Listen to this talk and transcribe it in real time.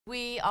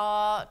We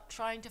are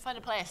trying to find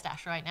a player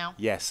stash right now.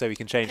 Yes, so we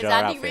can change our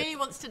Because Andy outfit. really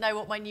wants to know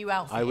what my new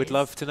outfit is. I would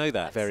love to know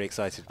that. Very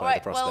excited by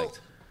the prospect.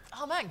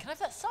 Well, oh man, can I have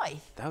that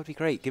scythe? That would be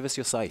great. Give us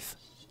your scythe.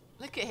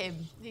 Look at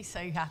him. He's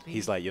so happy.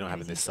 He's like, you're not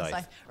having this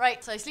scythe.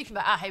 Right, so sleeping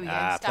bag. Ah, here we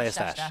go. Player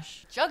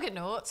Stash.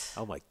 Juggernaut.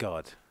 Oh my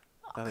god.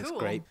 Oh, That cool. is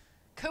great.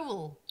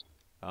 Cool.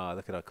 Ah,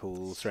 look at our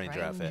cool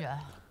stranger outfit.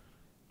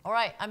 All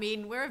right, I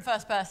mean, we're in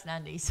first person,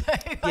 Andy, so I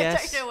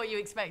don't know what you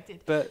expected.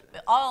 But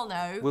I'll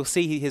know. We'll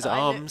see his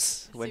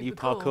arms when you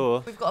parkour.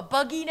 Cool. We've got a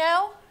buggy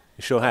now.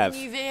 You sure have. A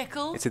new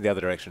vehicle. It's in the other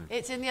direction.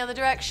 It's in the other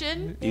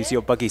direction. Use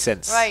your buggy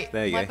sense. Right,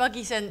 there you my go.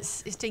 buggy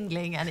sense is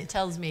tingling and it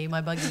tells me my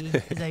buggy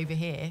is over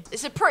here.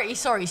 It's a pretty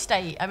sorry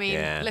state. I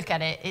mean, look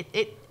at it.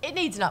 It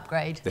needs an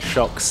upgrade. The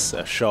shocks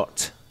are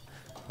shot.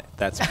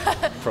 That's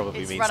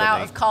probably it's means run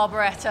something. out of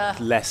carburetor.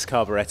 Less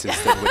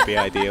carburetors than would be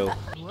ideal.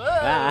 Whoa!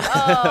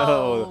 Ah.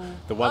 Oh,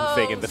 the one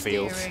thing in the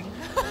field.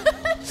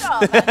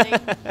 Shut up, Andy.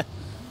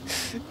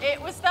 It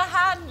was the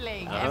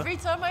handling. Every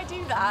time I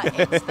do that,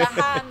 it's the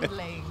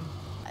handling.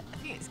 I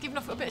think it's giving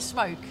off a bit of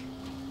smoke.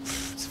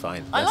 It's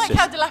fine. I like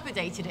how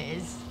dilapidated it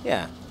is.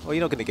 Yeah. Well,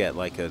 you're not going to get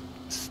like a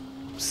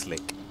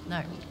sleek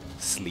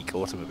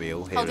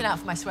automobile here. Holding out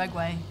for my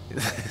swagway.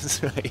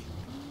 That's right.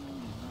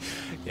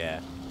 Yeah.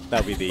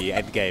 That'll be the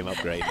end game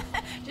upgrade.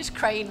 Just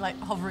Crane like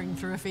hovering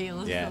through a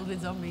field filled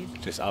with zombies.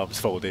 Just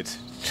arms folded.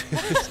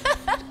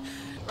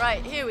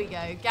 Right, here we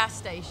go. Gas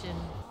station.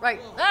 Right.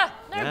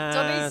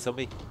 Zombies.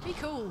 Zombie. Be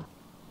cool.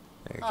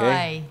 Okay.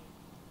 Hi.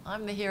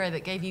 I'm the hero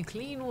that gave you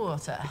clean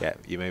water. Yeah,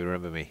 you may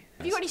remember me.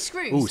 Have you got any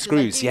screws? Ooh,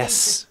 screws,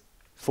 yes.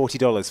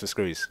 $40 for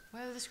screws.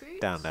 Where are the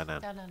screws? Down.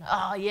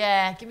 Oh,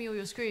 yeah. Give me all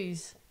your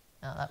screws.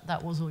 No,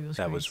 that was all your screws.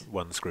 That was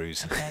one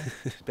screws. Okay.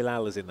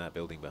 Bilal is in that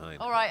building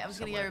behind. All right, I was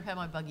going to go repair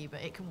my buggy,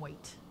 but it can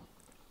wait.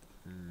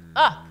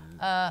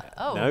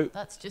 No,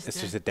 that's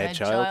just a dead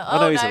child. Oh,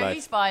 no, he's alive.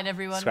 He's fine,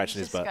 everyone. Scratching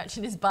his butt.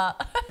 Scratching his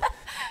butt.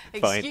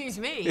 Excuse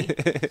me.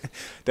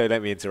 Don't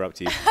let me interrupt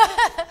you.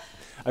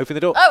 Open the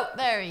door. Oh,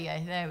 there we go.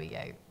 There we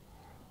go.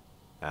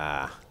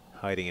 Ah,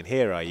 hiding in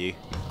here, are you?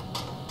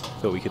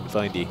 Thought we couldn't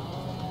find you.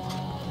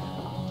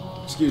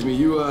 Excuse me,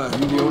 you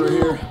the owner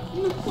here?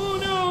 Oh,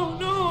 no.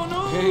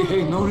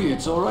 Hey, Nuri,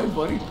 it's all right,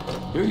 buddy.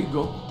 Here you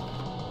go.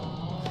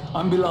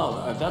 I'm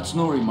Bilal. That's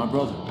Nuri, my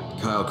brother.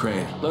 Kyle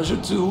Crane. Pleasure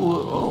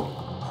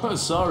to...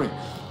 sorry.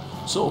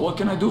 So, what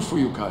can I do for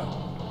you,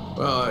 Kyle?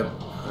 Well,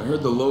 I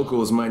heard the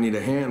locals might need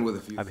a hand with a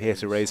few... I'm here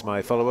to raise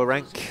my follower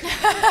rank.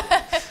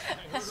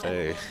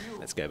 So,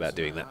 let's go about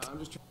doing that.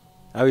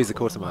 Oh, he's the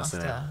quartermaster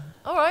now.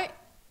 All right.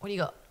 What do you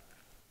got?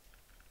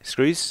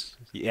 Screws?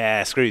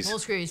 Yeah, screws. More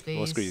screws, please.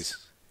 More screws.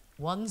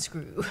 One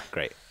screw.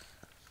 Great.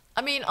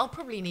 I mean, I'll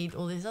probably need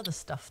all this other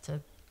stuff to...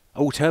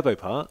 Oh, turbo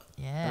part.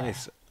 Yeah.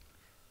 Nice.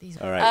 These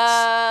all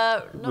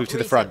right. Move to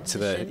the front, to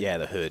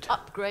the hood.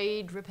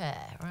 Upgrade,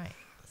 repair. Right.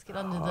 Let's get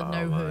under the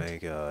no hood. hood. Oh my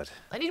god.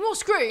 I need more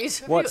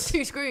screws. What? We've got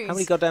 2 screws. How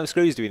many goddamn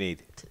screws do we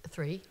need?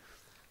 3.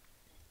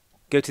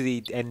 Go to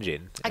the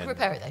engine. I can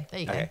repair it though. There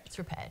you go. It's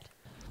repaired.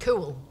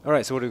 Cool. All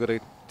right. So what do we got to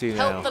do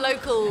now? Help the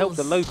locals. Help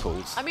the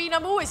locals. I mean,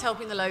 I'm always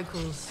helping the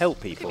locals. Help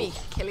people. Look at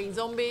me killing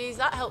zombies.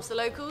 That helps the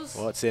locals.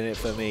 What's in it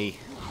for me?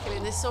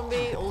 Killing this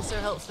zombie also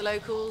helps the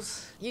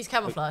locals. Use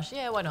camouflage.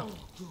 Yeah, why not?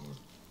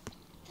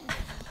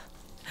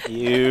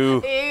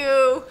 Ew.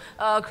 Ew.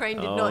 Oh, Crane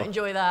did not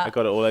enjoy that. I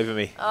got it all over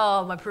me.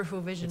 Oh, my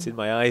peripheral vision. It's in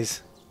my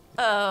eyes.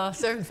 Oh,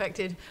 so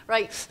infected.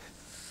 Right.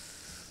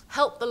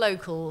 Help the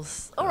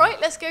locals. All right,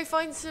 let's go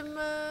find some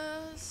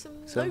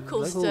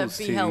locals to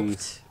be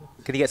helped.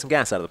 Can you get some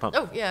gas out of the pump?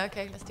 Oh, yeah,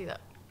 okay, let's do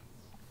that.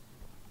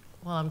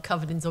 Well, I'm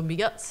covered in zombie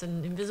guts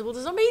and invisible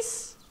to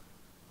zombies.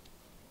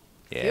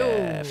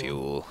 Yeah,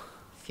 fuel.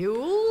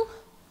 Fuel?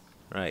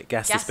 Right,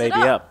 gas this baby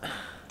up.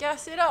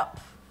 Gas it up.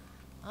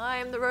 I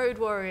am the road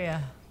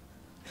warrior.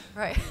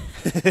 Right.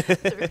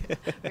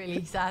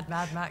 Really sad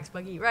Mad Max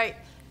buggy. Right.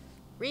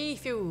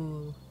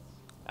 Refuel.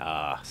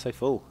 Ah, so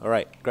full. All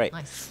right, great.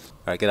 Nice.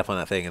 All right, get up on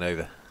that thing and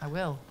over. I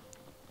will.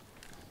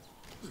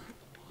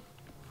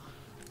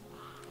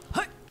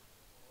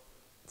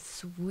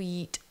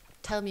 Sweet.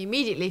 Tell me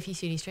immediately if you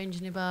see any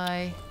strangers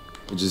nearby.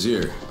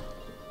 Jazir.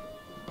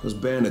 Those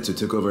bandits who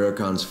took over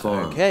Erkan's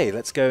farm. Okay,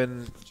 let's go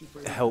and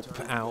help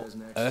out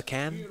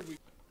Erkan.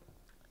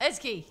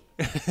 Ezki.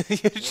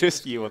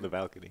 Just you on the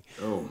balcony.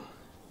 Oh.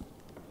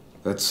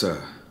 That's,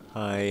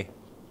 Hi.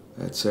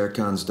 That's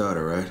Erkan's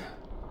daughter, right?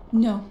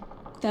 No,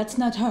 that's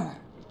not her.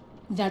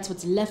 That's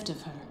what's left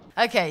of her.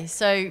 Okay,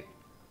 so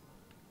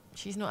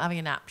she's not having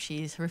a nap.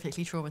 She's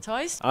horrifically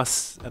traumatized.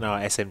 Us and our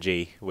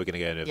SMG, we're going to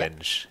go and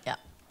avenge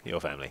your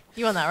family.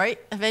 You want that, right?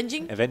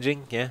 Avenging?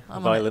 Avenging, yeah.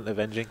 Violent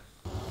avenging.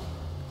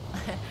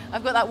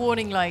 I've got that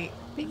warning light.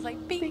 It's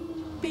like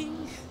bing,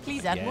 bing.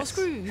 Please add more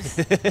screws.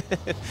 Don't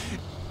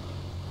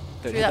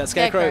hit that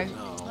scarecrow.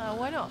 Oh,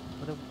 why not?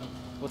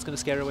 What's going to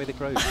scare away the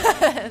crows?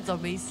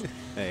 Zombies.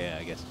 Yeah,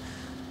 I guess.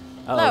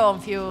 Low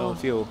on fuel. Low on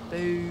fuel.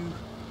 Boo.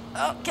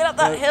 Oh, get up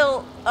that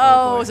hill.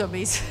 Oh,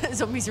 zombies.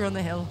 Zombies are on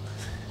the hill.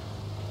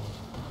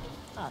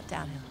 Oh,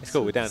 downhill. It's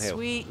cool, we're downhill.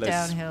 Sweet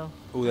downhill.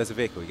 Oh, there's a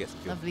vehicle. We get some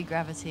fuel. Lovely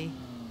gravity.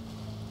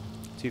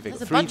 2 vehicles.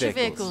 There's a 3 bunch of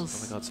vehicles.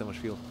 vehicles. Oh my god, so much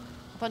fuel.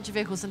 A bunch of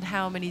vehicles and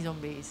how many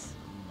zombies?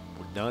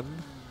 None?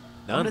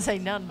 I want None? to say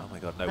none. Oh my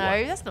god, no, No,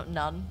 one. that's not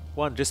none.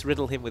 One, just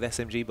riddle him with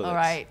SMG bullets. All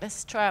right,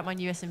 let's try out my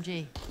new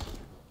SMG.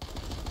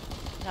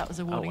 That was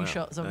a warning wow.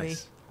 shot, zombie.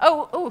 Nice.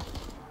 Oh, oh,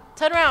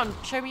 turn around.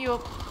 Show me your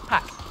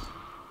pack. Did you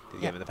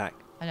Yeah. get him in the pack?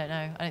 I don't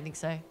know. I don't think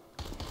so.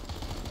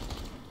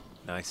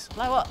 Nice.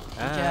 Like what? You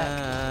jerk.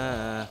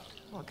 Ah,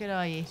 What good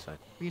are you? it's fine.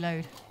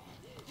 Reload.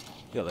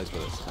 You got those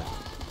bullets. Fine.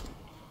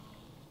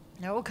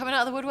 They're all coming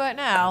out of the woodwork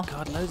now.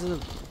 God, loads of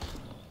them.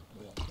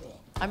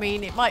 I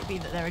mean, it might be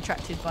that they're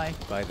attracted by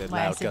The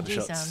my loud SMG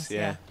gunshots. sounds.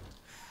 Yeah.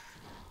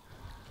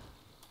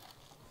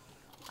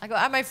 I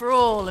got ammo for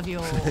all of you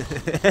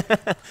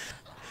all.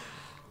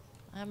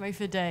 Ammo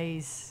for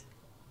days.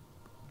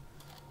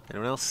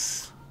 Anyone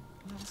else?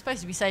 I'm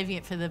supposed to be saving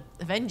it for the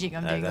avenging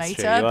I'm No, doing that's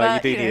later, true. You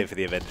but do you need know. it for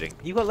the avenging.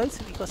 You got loads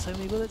of. You got so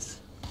many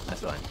bullets.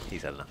 That's fine.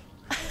 He's had enough.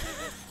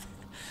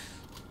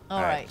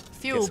 All right,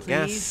 fuel, Get some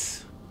please.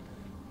 gas.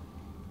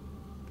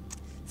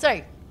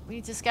 So we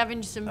need to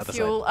scavenge some Other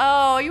fuel.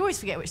 Oh, you always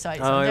forget which side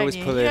it's Oh, on, I don't always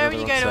you? pull You it know on when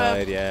the you wrong go to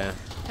side. a Yeah.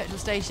 petrol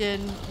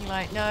station, you're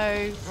like,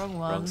 no, wrong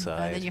one. And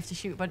side. then you have to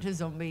shoot a bunch of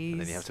zombies.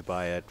 And then you have to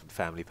buy a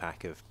family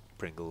pack of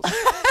Pringles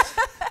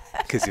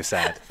because you're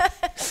sad.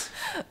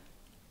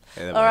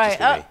 Yeah, All right,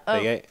 there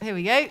you go. here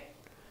we go.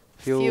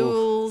 Fuel.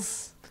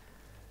 Fuels.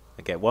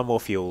 And get one more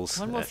fuels.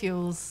 One more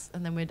fuels,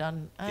 and then we're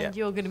done. And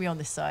you're going to be on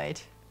this side.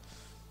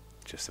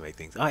 Just to make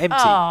things empty.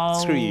 Oh.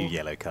 Screw you,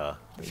 yellow car.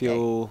 Okay.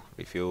 Fuel,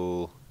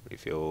 refuel,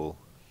 refuel.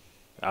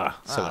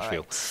 So much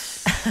fuel.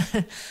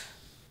 Fuel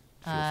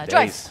for Drive.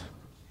 days.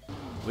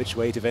 Which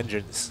way to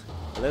vengeance?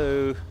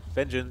 Hello,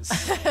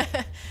 vengeance.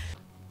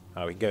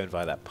 Oh, we can go and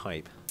buy that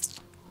pipe.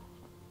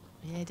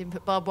 Yeah, didn't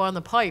put barbed wire on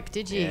the pipe,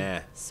 did you?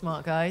 Yeah.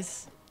 Smart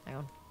guys. Hang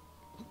on.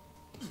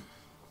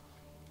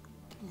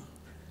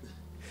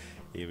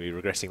 You'll be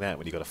regretting that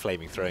when you've got a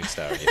flaming throwing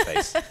star in your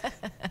face. Do you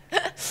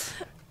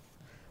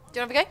want to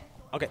have a go?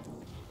 Okay,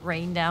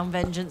 Rain down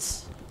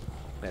vengeance.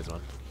 there's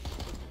one.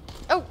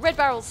 Oh, red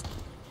barrels.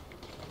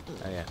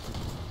 Oh, yeah.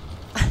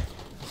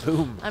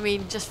 Boom. I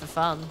mean, just for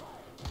fun.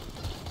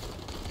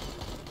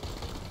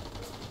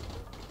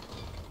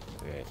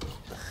 Okay.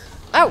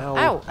 Oh, Ow.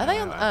 ow. Are they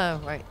on? Ow,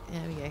 Oh, right.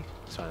 There we go.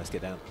 It's fine, let's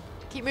get down.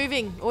 Keep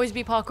moving. Always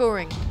be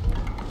parkouring.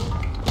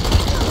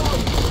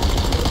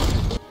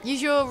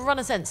 Use your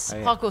runner sense, Oh,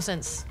 yeah. parkour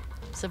sense,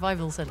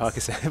 survival sense.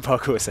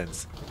 Parkour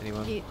sense.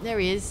 Anyone? There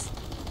he is.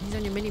 He's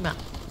on your mini map.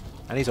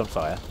 And he's on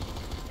fire.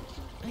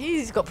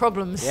 He's got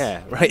problems.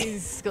 Yeah, right.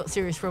 He's got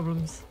serious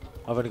problems.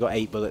 I've only got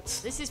 8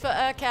 bullets. This is for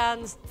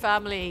Erkan's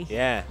family.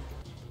 Yeah.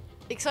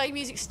 Exciting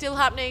music's still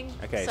happening.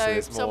 Okay, so so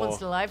there's someone's more.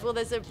 still alive. Well,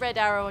 there's a red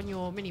arrow on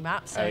your mini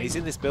map. So He's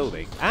in this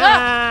building.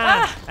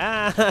 Ah!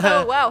 Ah!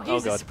 Oh wow,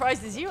 he's God. as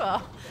surprised as you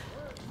are.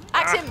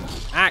 Axe him.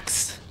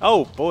 Axe!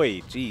 Oh boy,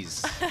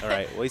 jeez.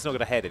 Alright, well he's not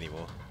got a head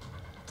anymore.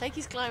 Take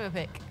his climber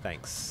pick.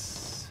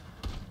 Thanks.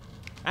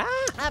 Ah!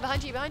 Ah,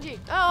 behind you, behind you.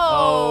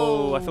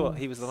 Oh, Oh, I thought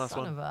he was the last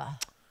son one. of a.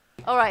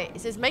 All right,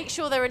 it says make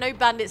sure there are no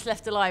bandits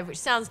left alive, which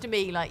sounds to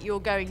me like you're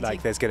going Like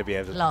to there's going to be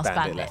a last bandit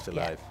bandit left yeah,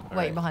 alive. waiting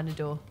Alright. behind the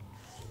door.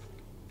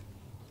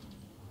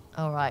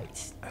 All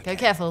right, Okay. go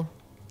careful.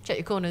 Check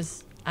your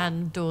corners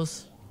and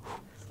doors.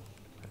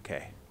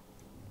 Okay.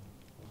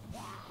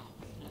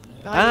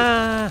 Behind you.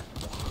 Ah!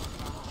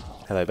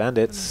 Hello,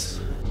 bandits.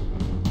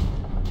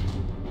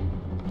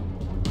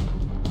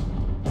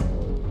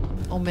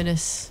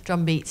 Ominous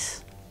drum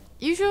beats.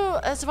 Use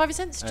your survivor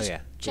sense. Oh, Just yeah.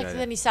 check Good if idea.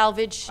 there's any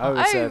salvage. Oh,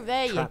 it's a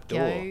there you trap go.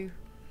 door.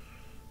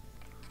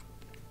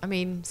 I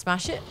mean,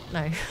 smash it?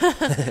 No.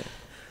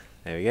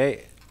 There we go.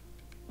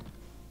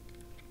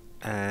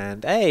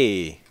 And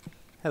hey!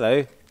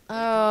 Hello.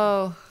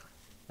 Oh.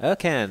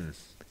 Erkan.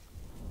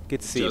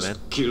 Good to see you, man.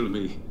 Just kill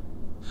me.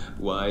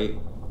 Why?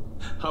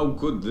 How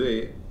could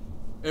they?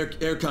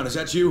 Erkan, is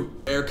that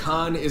you?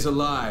 Erkan is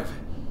alive.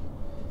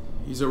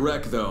 He's a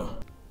wreck, though.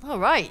 All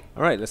right.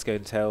 Alright, let's go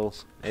and tell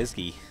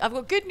Ezgi. I've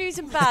got good news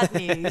and bad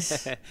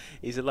news.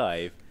 He's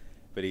alive,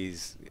 but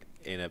he's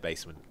in a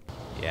basement.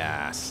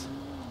 Yes.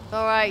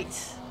 All right.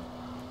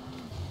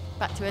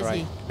 Back to Ezzy.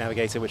 Alright,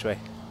 navigator, which way?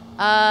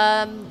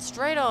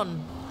 Straight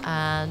on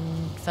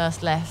and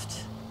first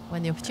left.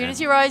 When the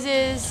opportunity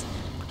arises,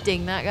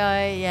 ding that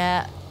guy,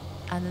 yeah.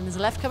 And then there's a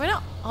left coming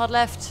up, hard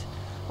left.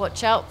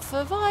 Watch out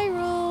for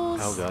virals.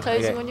 Oh, God,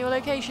 Closing okay. on your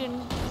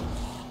location.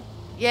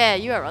 Yeah,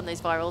 you outrun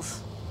those virals.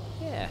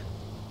 Yeah,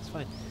 it's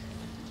fine.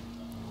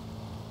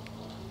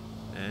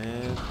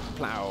 And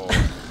plow.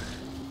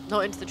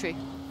 Not into the tree.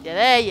 Yeah,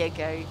 there you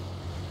go.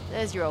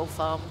 There's your old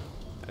farm.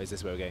 Oh, is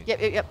this where we're going?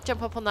 Yep.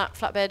 Jump up on that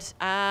flatbed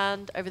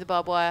and over the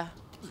barbed wire.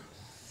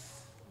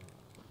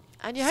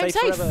 And you're home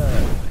safe.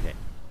 Forever.